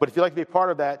that. But if you'd like to be a part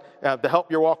of that, to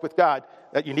help your walk with God,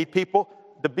 that you need people.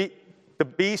 The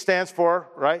B stands for,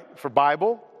 right, for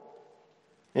Bible.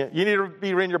 You need to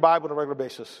be reading your Bible on a regular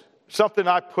basis. Something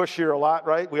I push here a lot,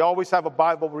 right? We always have a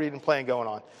Bible reading plan going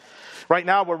on. Right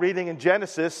now we're reading in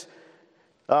Genesis,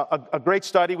 a great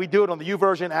study. We do it on the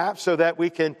YouVersion app so that we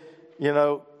can,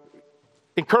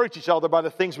 encourage each other by the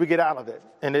things we get out of it.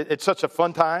 And it's such a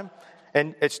fun time.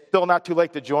 And it's still not too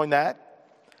late to join that.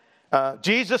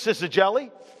 Jesus is the jelly,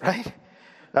 right?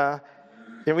 And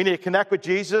we need to connect with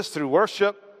Jesus through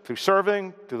worship, through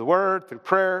serving, through the word, through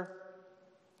prayer.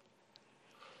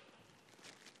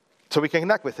 So we can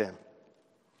connect with him.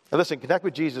 And listen, connect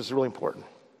with Jesus is really important.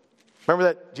 Remember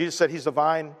that Jesus said he's the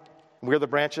vine, and we're the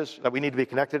branches, that we need to be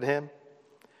connected to him?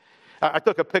 I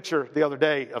took a picture the other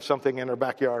day of something in our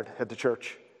backyard at the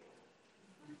church.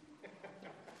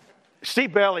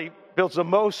 Steve Bailey builds the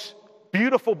most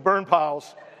beautiful burn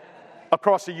piles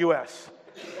across the U.S.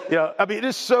 It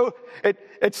is so...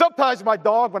 And sometimes my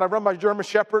dog, when I run my German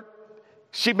Shepherd,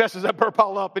 she messes that burn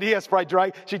pile up,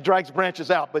 and she drags branches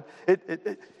out. But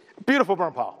beautiful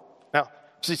burn pile. Now,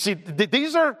 see,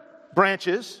 these are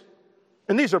branches,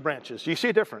 and these are branches. You see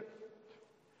it different.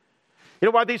 You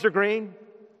know why these are green?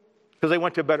 Because they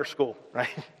went to a better school, right?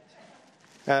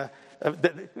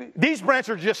 These branches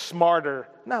are just smarter.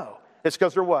 No, it's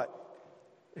because they're what?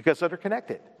 Because they're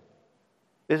connected.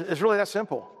 It's really that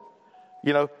simple.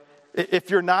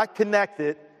 If you're not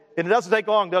connected, and it doesn't take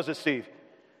long, does it, Steve?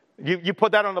 You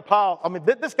put that on the pile. I mean,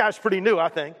 this guy's pretty new, I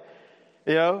think.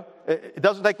 It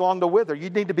doesn't take long to wither. You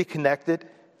need to be connected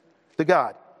to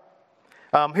God.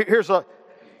 Here's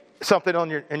something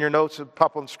in your notes that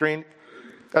pop on the screen.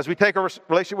 As we take our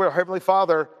relationship with our Heavenly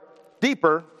Father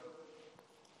deeper,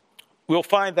 we'll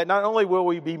find that not only will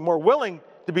we be more willing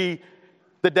to be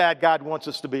the dad God wants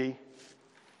us to be,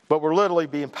 but we'll literally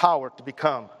be empowered to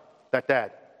become that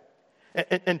dad.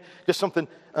 And just something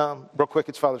real quick,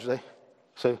 it's Father's Day,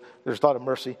 so there's a lot of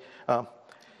mercy.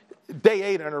 Day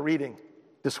 8 in our reading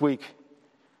this week,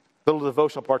 the little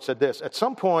devotional part said this: at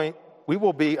some point, we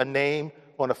will be a name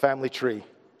on a family tree.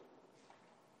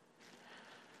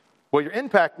 Will your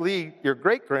impact lead your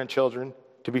great-grandchildren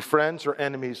to be friends or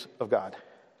enemies of God?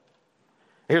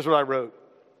 Here's what I wrote.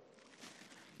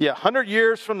 100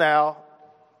 years from now,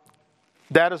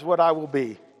 that is what I will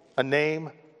be, a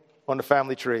name on the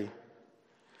family tree.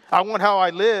 I want how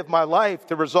I live my life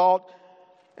to result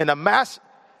in a massive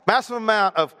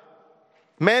amount of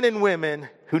men and women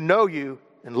who know you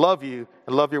and love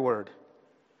your word.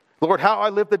 Lord, how I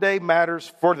live today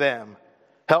matters for them.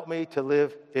 Help me to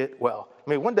live it well. I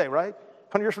mean, one day, right?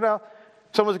 100 years from now,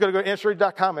 someone's going to go to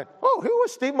answerread.com and, who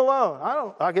was Steve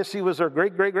Malone? I guess he was their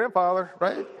great-great-grandfather,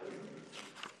 right?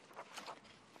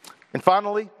 And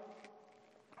finally,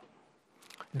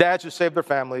 dads who save their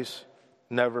families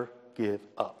never give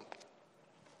up.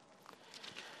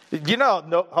 Do you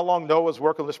know how long Noah's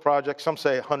worked on this project? Some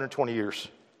say 120 years.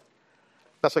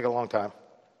 That's like a long time.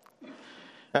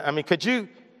 I mean, could you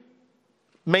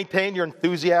maintain your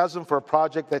enthusiasm for a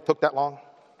project that took that long?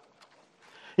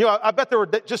 I bet there were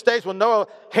just days when Noah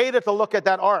hated to look at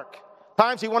that ark.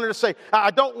 Times he wanted to say,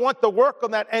 I don't want to work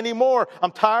on that anymore.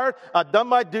 I'm tired. I've done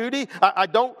my duty. I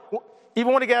don't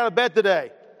even want to get out of bed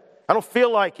today. I don't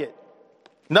feel like it.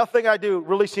 Nothing I do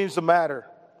really seems to matter.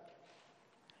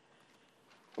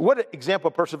 What an example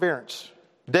of perseverance.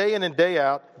 Day in and day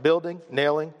out, building,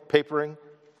 nailing, papering,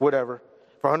 whatever,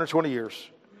 for 120 years.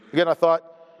 Again, I thought,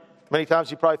 many times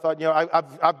he probably thought,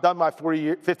 I've done my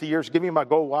 50 years. Give me my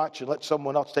gold watch and let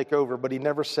someone else take over. But he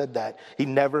never said that. He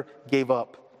never gave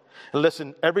up. And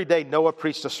listen, every day Noah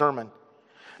preached a sermon.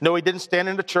 No, he didn't stand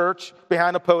in the church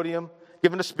behind a podium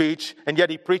giving a speech, and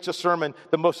yet he preached a sermon,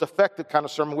 the most effective kind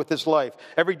of sermon with his life.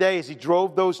 Every day as he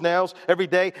drove those nails, every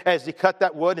day as he cut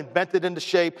that wood and bent it into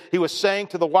shape, he was saying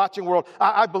to the watching world,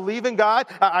 I believe in God.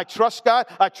 I trust God.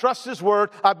 I trust his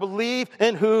word. I believe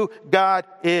in who God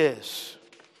is.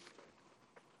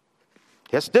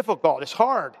 It's difficult. It's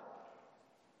hard.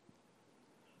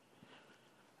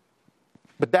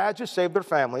 But dads who save their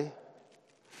family,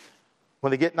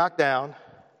 when they get knocked down,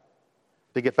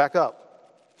 they get back up.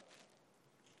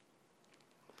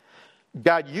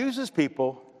 God uses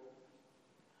people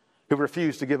who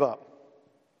refuse to give up.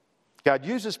 God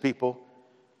uses people,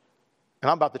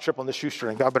 and I'm about to trip on this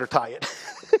shoestring. I better tie it.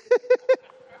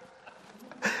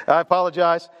 I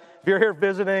apologize. If you're here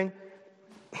visiting,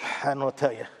 I don't know what to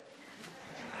tell you.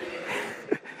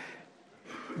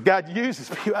 God uses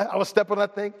people. I will step on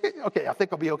that thing. Okay, I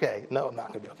think I'll be okay. No, I'm not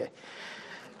going to be okay.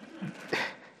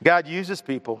 God uses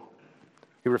people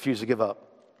who refuse to give up.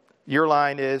 Your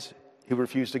line is, who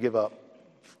refuse to give up.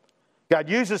 God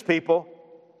uses people.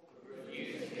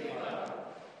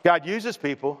 God uses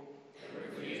people.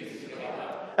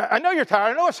 I know you're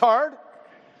tired. I know it's hard.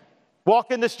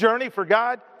 Walking this journey for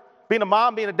God, being a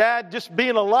mom, being a dad, just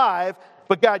being alive.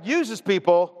 But God uses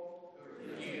people.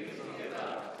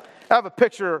 I have a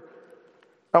picture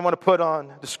I want to put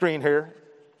on the screen here.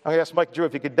 I'm going to ask Mike Drew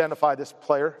if he could identify this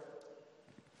player.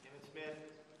 Emmitt Smith.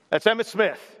 That's Emmitt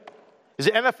Smith. He's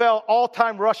the NFL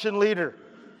all-time rushing leader.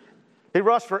 He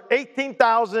rushed for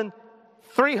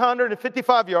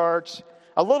 18,355 yards,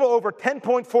 a little over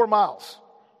 10.4 miles.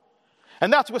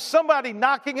 And that's with somebody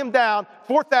knocking him down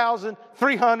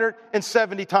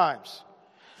 4,370 times.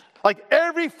 Like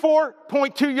every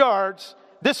 4.2 yards,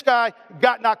 this guy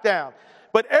got knocked down.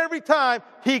 But every time,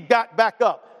 he got back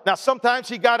up. Now, sometimes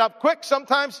he got up quick.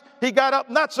 Sometimes he got up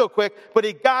not so quick. But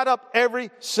he got up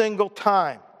every single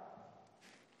time.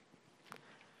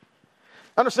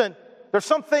 Understand, there's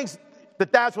some things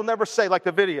that dads will never say, like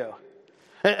the video.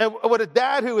 And what a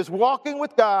dad who is walking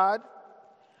with God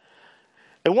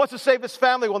and wants to save his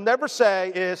family will never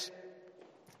say is,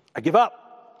 I give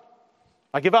up.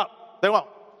 I give up. They won't.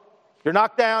 You're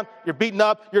knocked down, you're beaten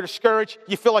up, you're discouraged,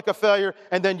 you feel like a failure,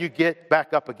 and then you get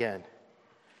back up again.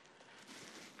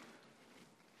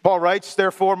 Paul writes,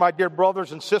 therefore, my dear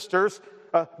brothers and sisters,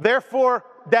 therefore,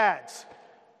 dads,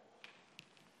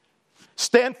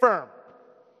 stand firm.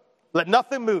 Let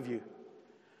nothing move you.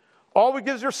 Always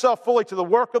give yourself fully to the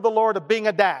work of the Lord of being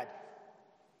a dad.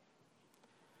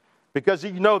 Because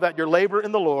you know that your labor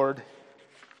in the Lord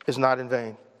is not in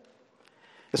vain.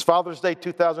 It's Father's Day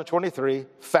 2023.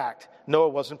 Fact, Noah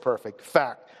wasn't perfect.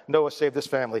 Fact, Noah saved his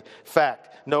family.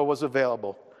 Fact, Noah was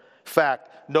available. Fact,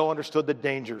 Noah understood the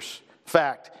dangers.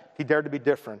 Fact, he dared to be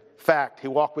different. Fact, he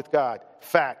walked with God.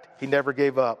 Fact, he never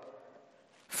gave up.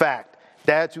 Fact,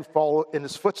 dads who follow in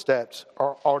his footsteps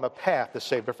are on a path to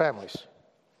save their families.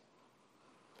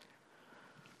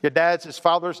 Your dads, it's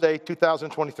Father's Day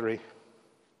 2023.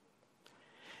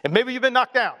 And maybe you've been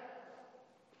knocked down.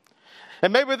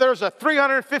 And maybe there's a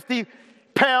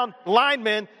 350-pound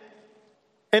lineman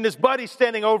and his buddy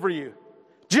standing over you,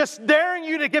 just daring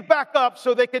you to get back up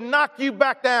so they can knock you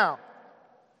back down.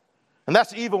 And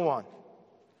that's the evil one.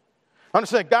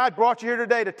 Understand, God brought you here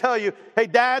today to tell you, hey,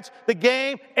 dads, the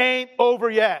game ain't over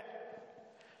yet.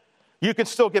 You can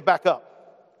still get back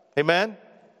up. Amen?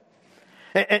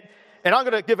 And I'm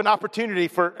going to give an opportunity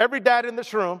for every dad in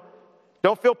this room.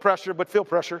 Don't feel pressure, but feel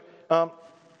pressure.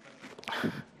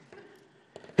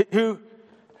 Who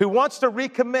wants to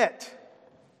recommit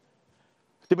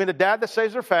to being a dad that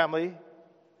saves their family.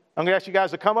 I'm going to ask you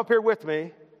guys to come up here with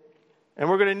me, and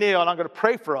we're going to kneel, and I'm going to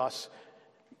pray for us.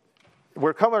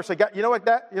 We're coming and say, God, you know what,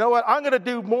 Dad? You know what? I'm going to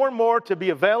do more and more to be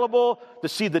available, to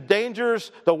see the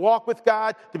dangers, to walk with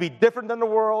God, to be different than the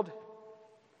world.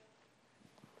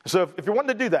 So if you're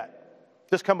wanting to do that,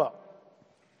 just come up.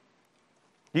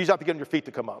 You just have to get on your feet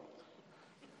to come up.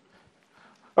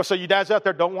 Oh, so you dads out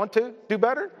there don't want to do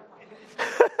better?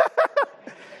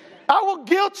 I will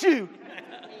guilt you.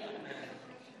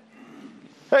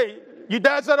 Hey, you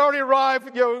dads that already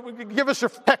arrived, give us your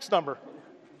text number.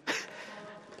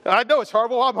 I know it's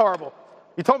horrible. I'm horrible.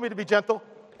 You told me to be gentle.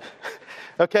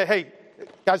 Okay, hey,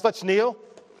 guys, let's kneel.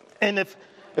 And if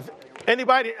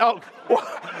anybody,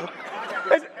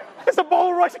 it's a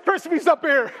bowl of Rice Krispies up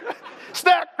here.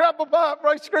 Snack, grab them up,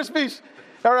 Rice Krispies.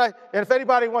 All right, and if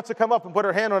anybody wants to come up and put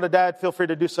their hand on a dad, feel free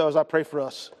to do so as I pray for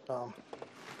us.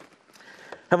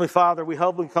 Heavenly Father, we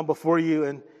humbly come before you,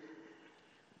 and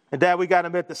Dad, we got to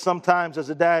admit that sometimes as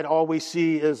a dad, all we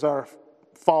see is our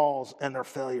falls and our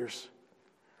failures.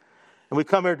 And we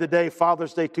come here today,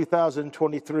 Father's Day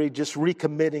 2023, just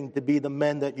recommitting to be the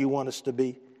men that you want us to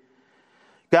be.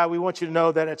 God, we want you to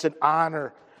know that it's an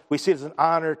honor. We see it as an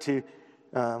honor to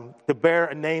bear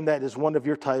a name that is one of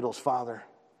your titles, Father.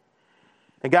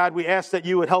 And God, we ask that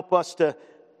you would help us to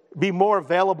be more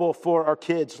available for our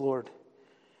kids, Lord.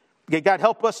 God,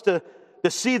 help us to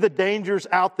see the dangers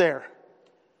out there.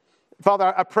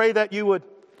 Father, I pray that you would,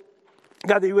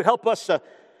 God, that you would help us to,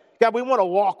 God, we want to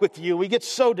walk with you. We get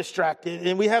so distracted,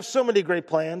 and we have so many great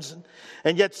plans,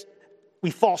 and yet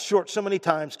we fall short so many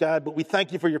times, God, but we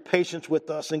thank you for your patience with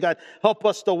us. And God, help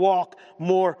us to walk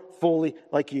more fully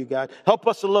like you, God. Help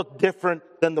us to look different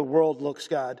than the world looks,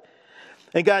 God.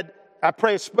 And God, I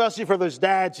pray especially for those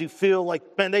dads who feel like,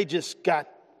 man, they just got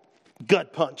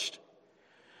gut punched.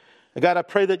 And God, I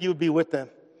pray that you would be with them.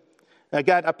 And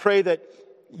God, I pray that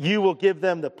you will give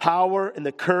them the power and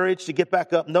the courage to get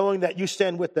back up, knowing that you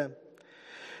stand with them.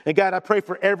 And God, I pray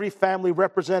for every family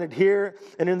represented here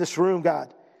and in this room,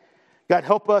 God. God,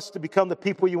 help us to become the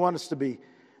people you want us to be.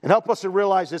 And help us to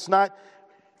realize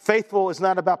faithful is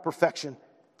not about perfection,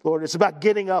 Lord. It's about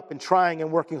getting up and trying and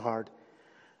working hard.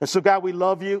 And so, God, we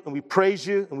love you and we praise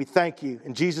you and we thank you.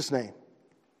 In Jesus' name,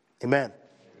 amen.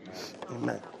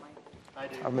 Amen.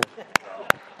 Amen.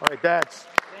 All right, dads.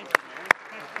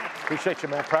 Appreciate you,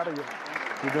 man. Proud of you.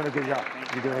 You're doing a good job.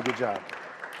 You're doing a good job.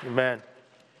 Amen.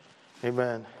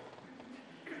 Amen.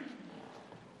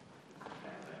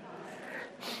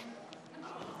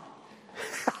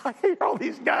 I hear all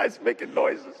these guys making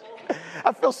noises.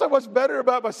 I feel so much better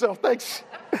about myself. Thanks.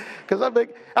 Because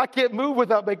I can't move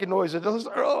without making noises.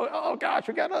 Oh gosh,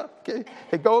 we gotta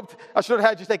go up. I should have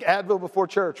had you take Advil before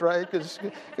church, right?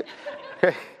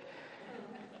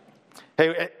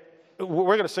 Hey, we're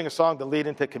going to sing a song to lead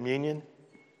into communion.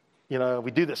 You know, we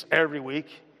do this every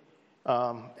week.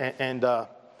 And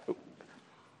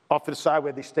off to the side, we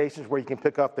have these stations where you can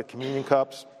pick up the communion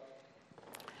cups.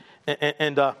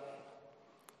 And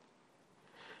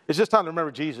it's just time to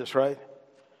remember Jesus, right?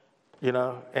 You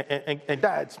know, and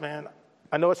dads, man,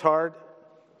 I know it's hard.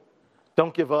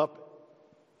 Don't give up.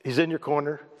 He's in your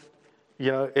corner.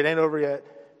 You know, it ain't over yet.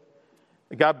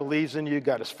 God believes in you.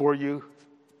 God is for you.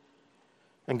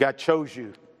 And God chose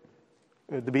you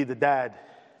to be the dad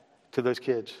to those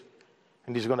kids.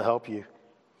 And he's going to help you.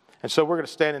 And so we're going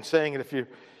to stand and sing. And if you,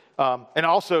 and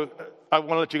also, I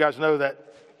want to let you guys know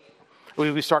that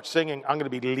when we start singing, I'm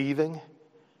going to be leaving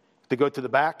to go to the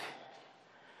back.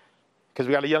 Because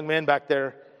we got a young man back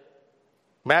there,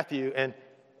 Matthew. And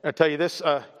I'll tell you this,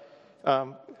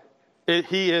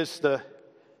 he is the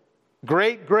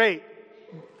great.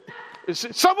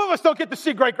 Some of us don't get to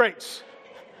see greats.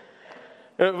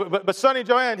 But Sonny and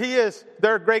Joanne, he is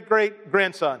their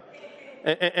great-grandson.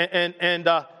 And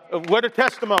what a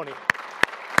testimony.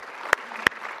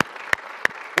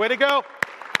 Way to go.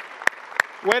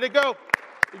 Way to go.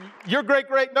 Your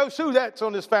great knows who that's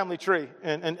on this family tree.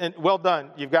 And well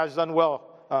done. You guys done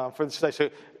well for this day.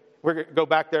 So we're going to go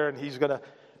back there, and he's going to,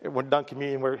 when we're done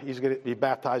communion, he's going to be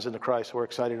baptized into Christ. We're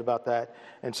excited about that.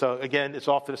 And so, again, it's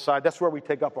off to the side. That's where we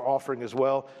take up our offering as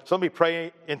well. So let me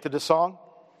pray into the song.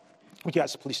 Would you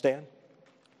guys please stand?